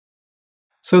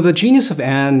So the genius of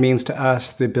and means to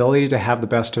us the ability to have the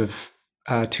best of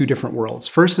two different worlds.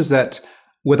 First is that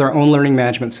with our own learning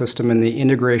management system and the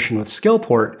integration with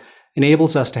Skillport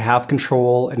enables us to have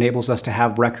control, enables us to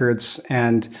have records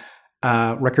and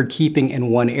record keeping in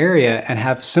one area and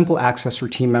have simple access for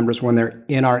team members when they're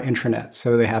in our intranet.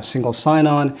 So they have single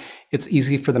sign-on. It's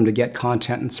easy for them to get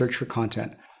content and search for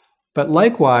content. But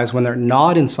likewise, when they're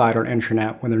not inside our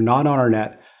intranet, when they're not on our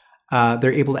net,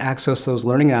 they're able to access those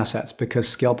learning assets because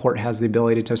Skillport has the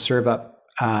ability to serve up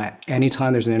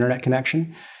anytime there's an internet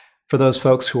connection. For those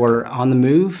folks who are on the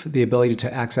move, the ability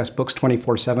to access books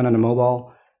 24/7 on a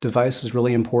mobile device is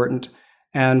really important.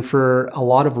 And for a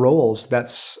lot of roles,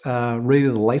 that's really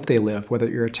the life they live. Whether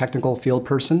you're a technical field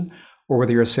person or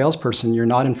whether you're a salesperson, you're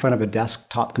not in front of a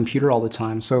desktop computer all the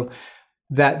time. So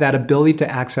that ability to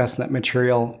access that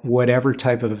material, whatever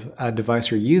type of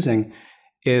device you're using,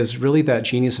 is really that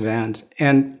genius of and.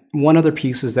 And one other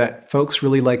piece is that folks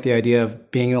really like the idea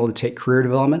of being able to take career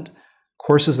development,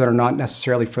 courses that are not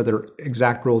necessarily for their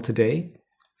exact role today,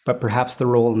 but perhaps the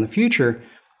role in the future,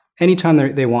 anytime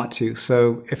they want to.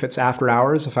 So if it's after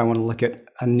hours, if I want to look at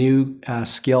a new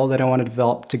skill that I want to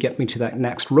develop to get me to that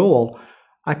next role,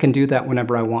 I can do that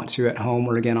whenever I want to at home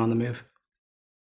or again on the move.